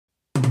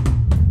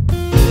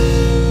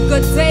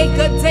Good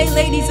day,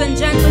 ladies and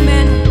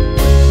gentlemen.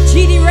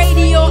 GD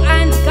Radio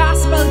and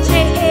Gospel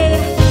JA.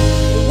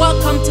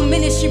 Welcome to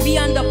Ministry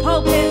Beyond the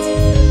Pulpit.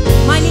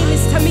 My name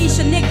is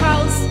TAMISHA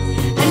Nicholls,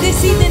 and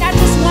this evening I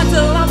just want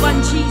to love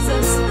on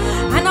Jesus,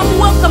 and I'm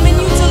welcoming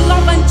you to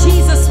love on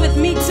Jesus with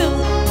me too.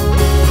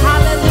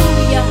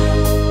 Hallelujah.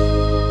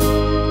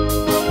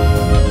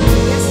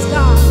 Yes,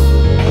 God.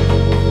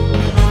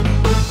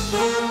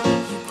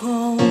 You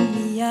call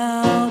me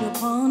out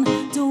upon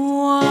the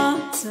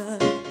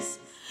waters,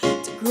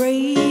 the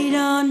great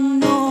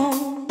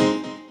unknown,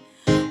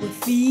 where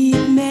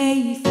feet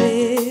may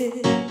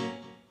fail,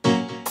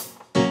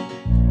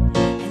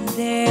 and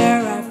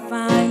there I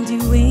find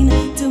you in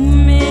the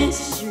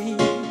mystery,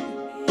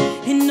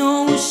 in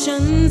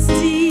oceans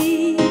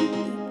deep.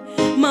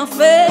 My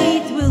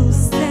faith will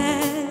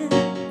stand,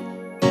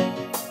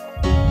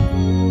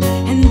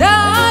 and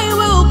I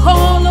will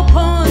call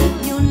upon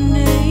your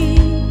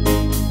name,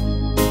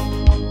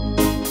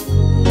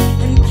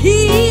 and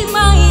keep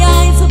my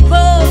eyes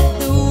above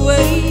the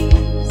waves.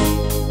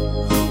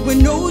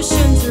 When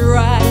oceans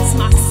rise,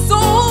 my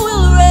soul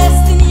will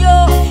rest in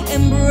your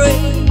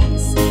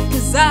embrace,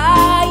 'cause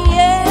I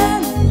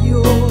am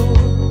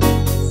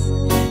yours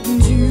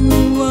and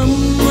you are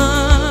mine.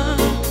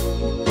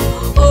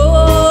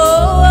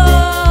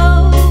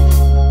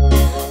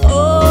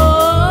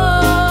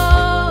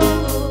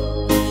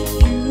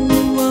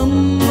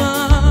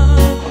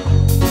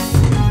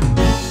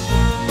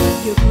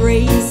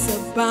 Grace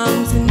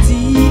abounds in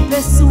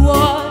deepest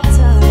water.